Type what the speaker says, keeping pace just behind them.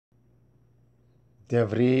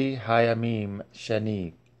Devri Hayamim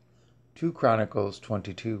Shani, 2 Chronicles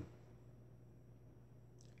 22.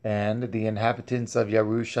 And the inhabitants of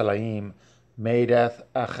Yerushalayim made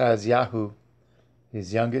Achazyahu,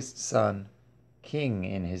 his youngest son, king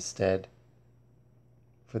in his stead.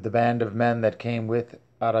 For the band of men that came with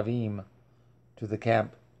Aravim to the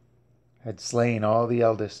camp had slain all the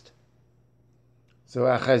eldest. So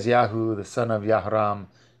Achazyahu, the son of Yahram,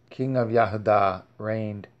 king of Yahudah,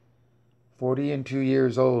 reigned. 42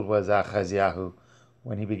 years old was Achazyahu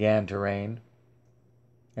when he began to reign,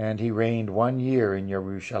 and he reigned 1 year in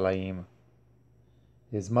Yerushalayim.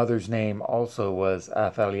 His mother's name also was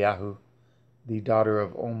Athaliah, the daughter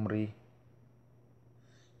of Omri.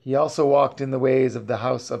 He also walked in the ways of the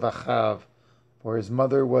house of Achav, for his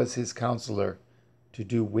mother was his counselor to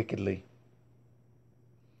do wickedly.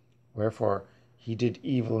 Wherefore he did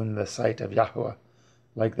evil in the sight of Yahweh,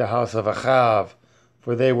 like the house of Achav,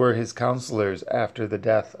 for they were his counselors after the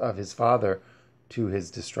death of his father to his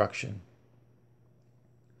destruction.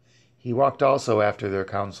 He walked also after their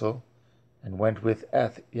counsel, and went with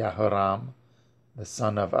Yahoram, the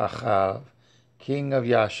son of Achav, king of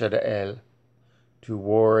Yashadael, to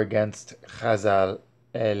war against Chazal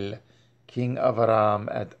king of Aram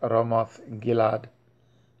at Ramoth Gilad,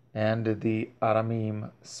 and the Aramim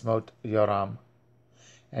smote Yoram.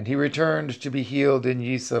 And he returned to be healed in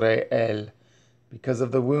Yisrael, because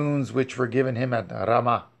of the wounds which were given him at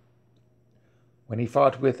Ramah. When he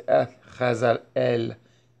fought with Chazal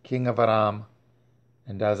king of Aram,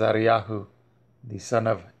 and Azariahu, the son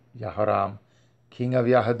of Yahoram, king of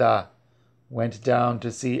Yahudah, went down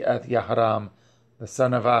to see at Yahoram, the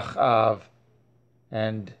son of Achav,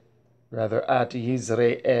 and rather at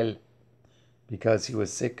Yisrael, because he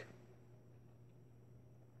was sick.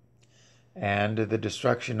 And the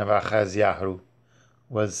destruction of Achazyahu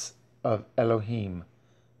was of Elohim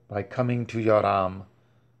by coming to Yoram,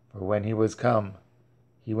 for when he was come,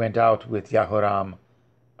 he went out with Yahoram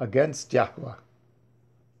against Yahweh,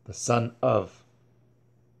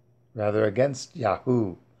 against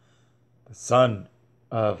Yahu, the son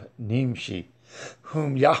of Nimshi,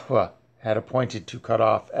 whom Yahweh had appointed to cut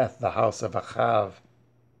off the house of Achav.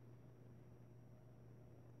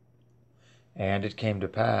 And it came to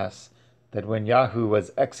pass that when Yahu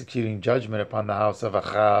was executing judgment upon the house of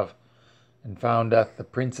Achav, and found the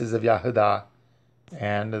princes of Yahudah,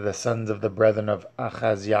 and the sons of the brethren of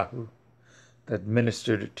Achazyahu, that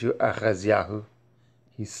ministered to Achazyahu,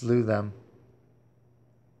 he slew them.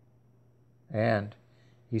 And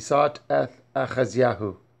he sought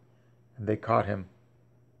Achazyahu, and they caught him,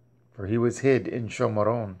 for he was hid in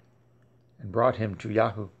Shomoron, and brought him to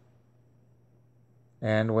Yahu.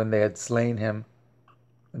 And when they had slain him,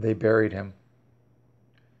 they buried him.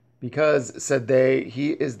 Because, said they,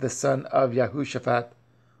 he is the son of Yahushaphat,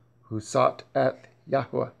 who sought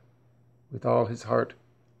Yahweh with all his heart.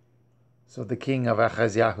 So the king of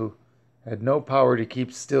Achazyahu had no power to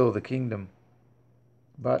keep still the kingdom.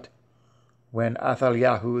 But when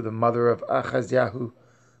Athaliah, the mother of Achazyahu,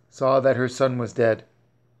 saw that her son was dead,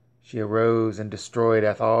 she arose and destroyed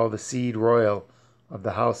all the seed royal of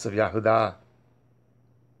the house of Yahudah.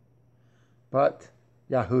 But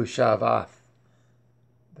Yahushavath,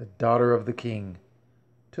 the daughter of the king,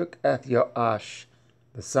 took Yoash,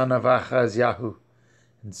 the son of Achazyahu,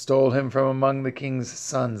 and stole him from among the king's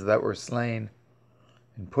sons that were slain,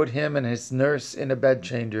 and put him and his nurse in a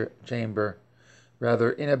bedchamber. So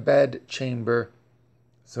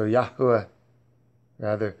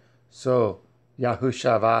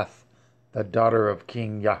Yahushavath, the daughter of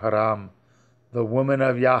King Yahoram, the woman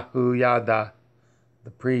of Yahuyadah,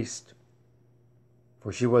 the priest,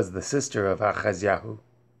 for she was the sister of Achazyahu,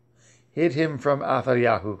 hid him from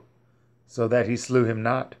Athaliah, so that he slew him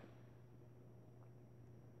not.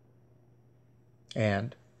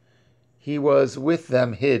 And he was with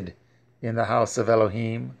them hid in the house of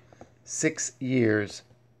Elohim 6 years,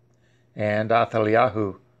 and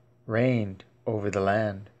Athaliah reigned over the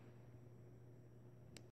land.